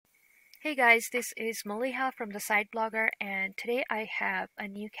Hey guys, this is Maliha from the Site Blogger, and today I have a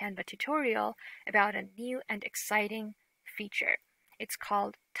new Canva tutorial about a new and exciting feature. It's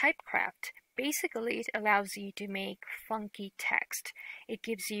called TypeCraft. Basically, it allows you to make funky text. It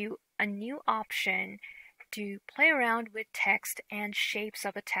gives you a new option to play around with text and shapes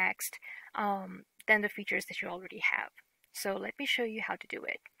of a text than the features that you already have. So let me show you how to do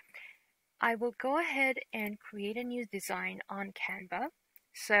it. I will go ahead and create a new design on Canva.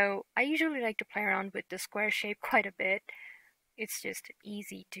 So I usually like to play around with the square shape quite a bit. It's just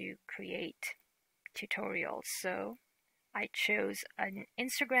easy to create tutorials. So I chose an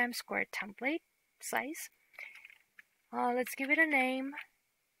Instagram square template size. Let's give it a name,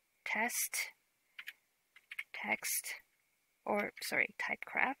 test, text,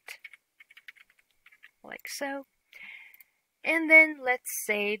 TypeCraft, like so. And then let's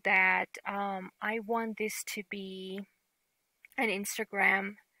say that I want this to be an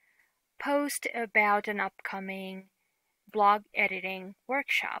Instagram post about an upcoming blog editing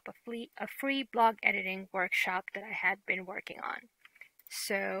workshop, a free blog editing workshop that I had been working on.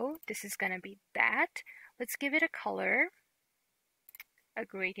 So this is going to be that. Let's give it a color, a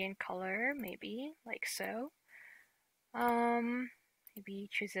gradient color, maybe like so. Maybe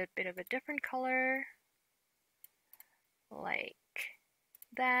choose a bit of a different color, like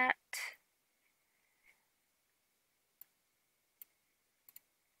that.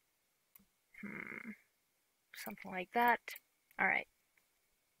 Something like that. All right.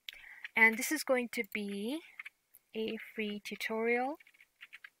 And this is going to be a free tutorial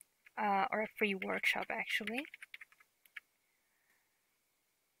or a free workshop actually.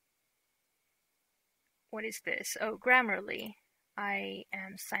 What is this? Oh, Grammarly. I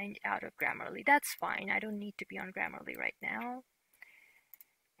am signed out of Grammarly. That's fine. I don't need to be on Grammarly right now.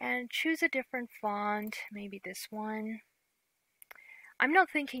 And choose a different font, maybe this one. I'm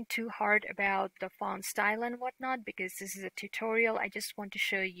not thinking too hard about the font style and whatnot because this is a tutorial. I just want to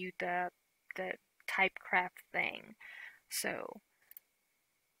show you the TypeCraft thing. So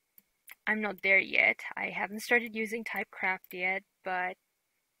I'm not there yet. I haven't started using TypeCraft yet, but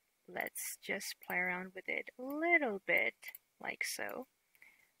let's just play around with it a little bit, like so.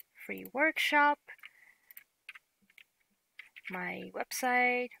 Free workshop, my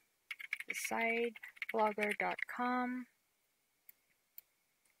website, thesiteblogger.com.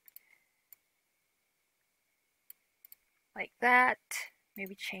 Like that.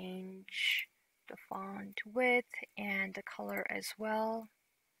 Maybe change the font width and the color as well.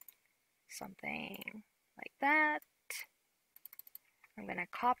 Something like that. I'm going to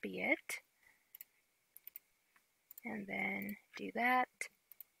copy it and then do that.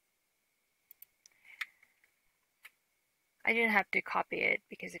 I didn't have to copy it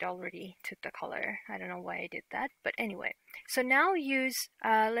because it already took the color. I don't know why I did that, but anyway. So now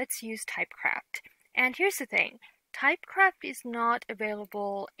let's use TypeCraft. And here's the thing. TypeCraft is not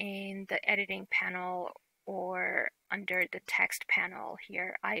available in the editing panel or under the text panel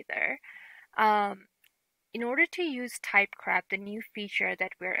here either. In order to use TypeCraft, the new feature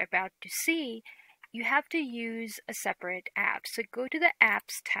that we're about to see, you have to use a separate app. So go to the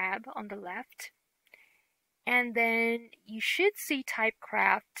Apps tab on the left, and then you should see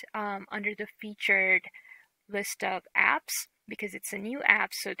TypeCraft under the featured list of apps because it's a new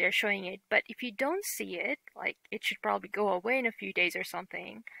app, so they're showing it. But if you don't see it, like it should probably go away in a few days or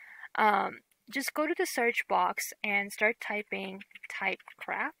something, just go to the search box and start typing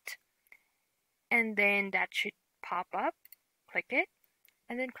TypeCraft, and then that should pop up. Click it,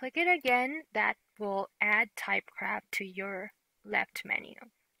 and then click it again. That will add TypeCraft to your left menu,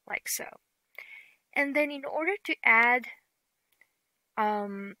 like so. And then in order to add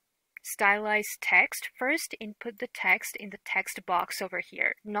stylized text, first input the text in the text box over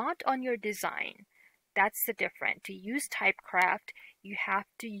here, not on your design. That's the difference. To use TypeCraft, you have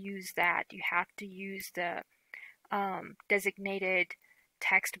to use that. You have to use the designated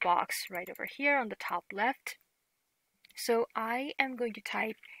text box right over here on the top left. So I am going to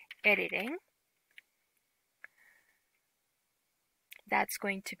type editing. That's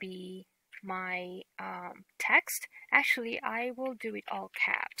going to be my text. Actually, I will do it all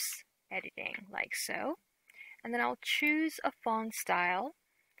caps, editing, like so. And then I'll choose a font style.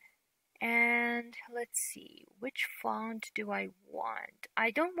 And let's see, which font do I want?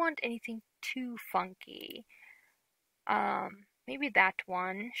 I don't want anything too funky. Maybe that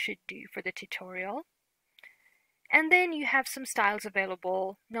one should do for the tutorial. And then you have some styles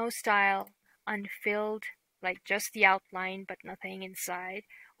available. No style, unfilled, like just the outline but nothing inside,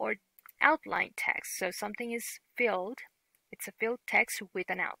 or outline text. So something is filled, It's a filled text with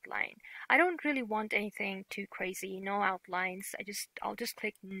an outline. I don't really want anything too crazy, no outlines. I'll just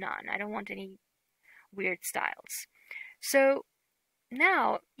click none. I don't want any weird styles. So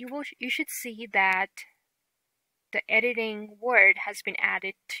now you should see that the editing word has been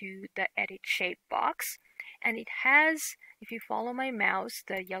added to the edit shape box, and it has, if you follow my mouse,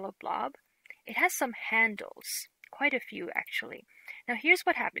 the yellow blob, it has some handles, quite a few actually. Now here's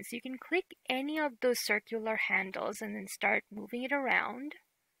what happens. You can click any of those circular handles and then start moving it around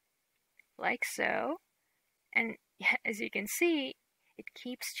like so, and as you can see, it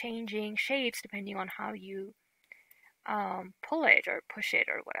keeps changing shapes depending on how you pull it or push it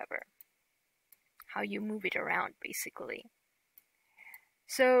or whatever, how you move it around basically.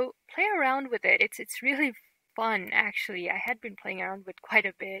 So play around with it. It's really fun actually. I had been playing around with quite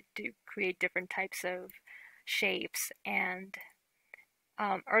a bit to create different types of shapes, and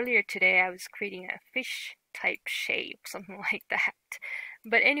earlier today I was creating a fish type shape, something like that.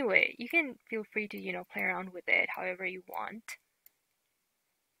 But anyway, you can feel free to, play around with it however you want.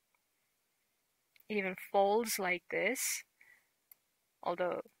 It even folds like this,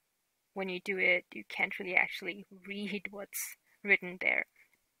 although when you do it, you can't really actually read what's written there.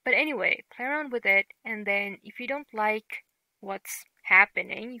 But anyway, play around with it, and then if you don't like what's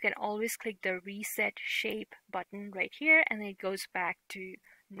happening, you can always click the reset shape button right here, and then it goes back to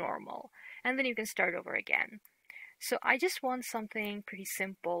normal. And then you can start over again. So I just want something pretty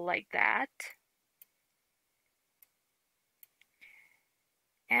simple like that.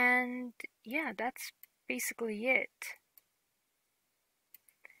 And yeah, that's basically it.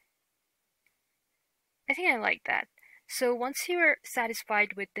 I think I like that. So once you're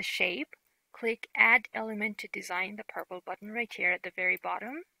satisfied with the shape, click Add Element to Design, the purple button right here at the very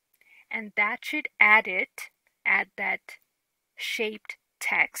bottom. And that should add that shaped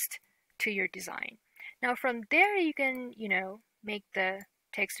text to your design. Now from there you can, make the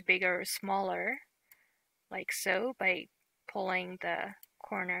text bigger or smaller, like so, by pulling the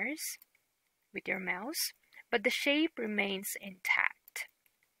corners with your mouse. But the shape remains intact,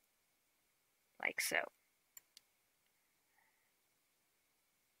 like so.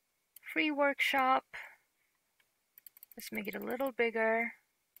 Free workshop. Let's make it a little bigger,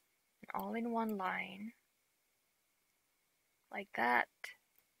 all in one line, like that.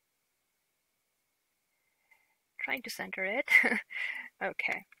 Trying to center it.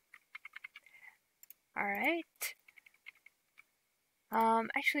 Okay. All right.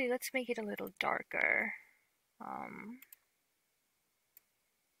 Actually, let's make it a little darker.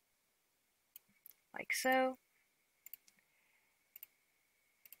 Like so.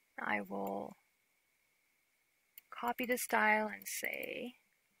 I will copy the style and say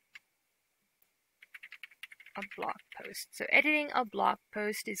a blog post. So editing a blog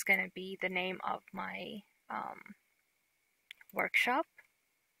post is going to be the name of my workshop,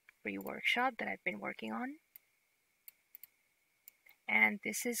 free workshop that I've been working on. And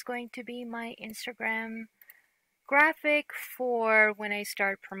this is going to be my Instagram graphic for when I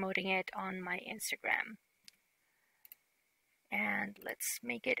start promoting it on my Instagram. And let's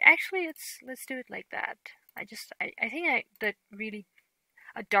make it, actually let's do it like that. I think that really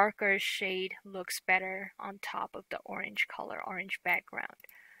a darker shade looks better on top of the orange color, orange background.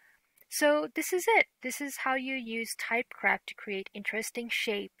 So this is it. This is how you use TypeCraft to create interesting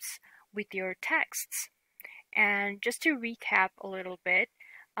shapes with your texts. And just to recap a little bit,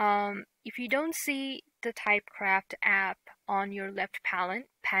 if you don't see the TypeCraft app on your left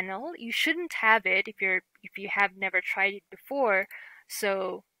panel, you shouldn't have it if you have never tried it before.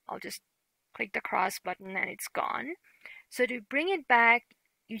 So I'll just click the cross button and it's gone. So to bring it back,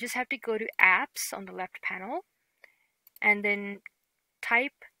 you just have to go to Apps on the left panel, and then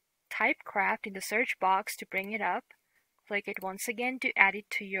type TypeCraft in the search box to bring it up. Click it once again to add it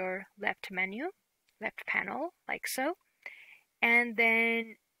to your left panel, like so. And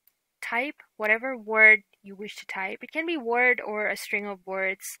then type whatever word you wish to type. It can be word or a string of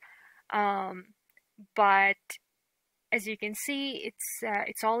words, but as you can see,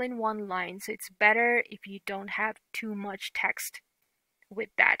 it's all in one line, so it's better if you don't have too much text with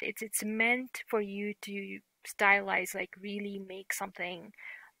that. It's meant for you to stylize, like really make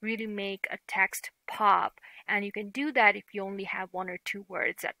a text pop, and you can do that if you only have one or two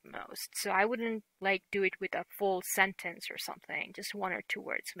words at most. So I wouldn't do it with a full sentence or something, just one or two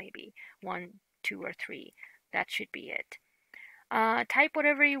words, maybe 1, 2, or 3. That should be it. Type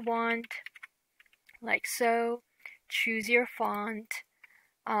whatever you want, like so. Choose your font.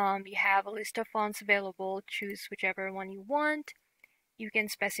 You have a list of fonts available. Choose whichever one you want. You can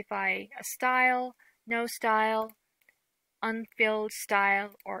specify a style, no style, unfilled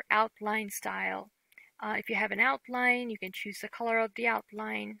style, or outline style. If you have an outline, you can choose the color of the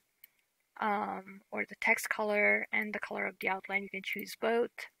outline, or the text color and the color of the outline. You can choose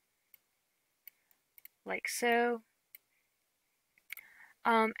both, like so.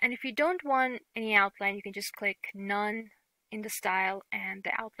 And if you don't want any outline, you can just click None in the style and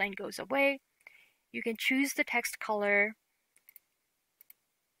the outline goes away. You can choose the text color,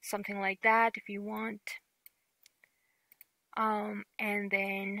 something like that if you want. And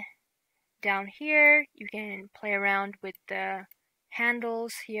then down here, you can play around with the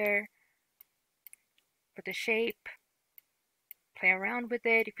handles here for the shape. Play around with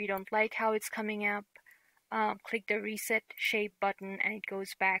it. If you don't like how it's coming up, click the Reset Shape button and it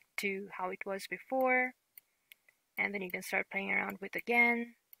goes back to how it was before. And then you can start playing around with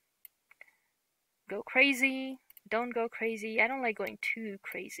again. Go crazy. Don't go crazy. I don't like going too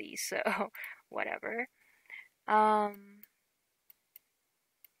crazy, so whatever.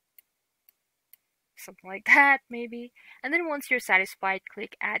 Something like that, maybe. And then once you're satisfied,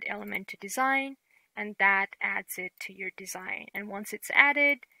 click Add Element to Design, and that adds it to your design. And once it's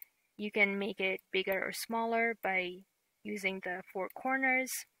added, you can make it bigger or smaller by using the 4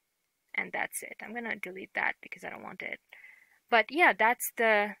 corners, and that's it. I'm gonna delete that because I don't want it. But yeah, that's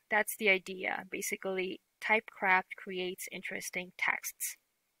the idea. Basically, TypeCraft creates interesting texts.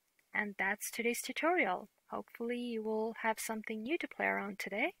 And that's today's tutorial. Hopefully you will have something new to play around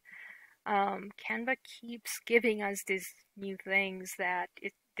today. Canva keeps giving us these new things that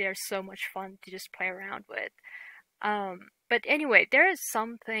they're so much fun to just play around with. But anyway, there are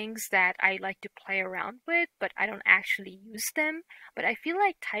some things that I like to play around with, but I don't actually use them. But I feel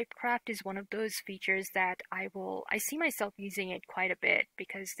like TypeCraft is one of those features that I see myself using it quite a bit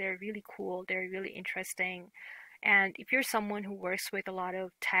because they're really cool, they're really interesting. And if you're someone who works with a lot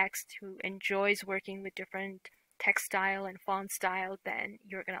of text, who enjoys working with different text style and font style, then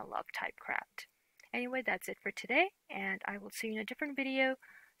you're gonna love TypeCraft. Anyway, that's it for today, and I will see you in a different video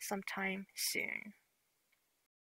sometime soon.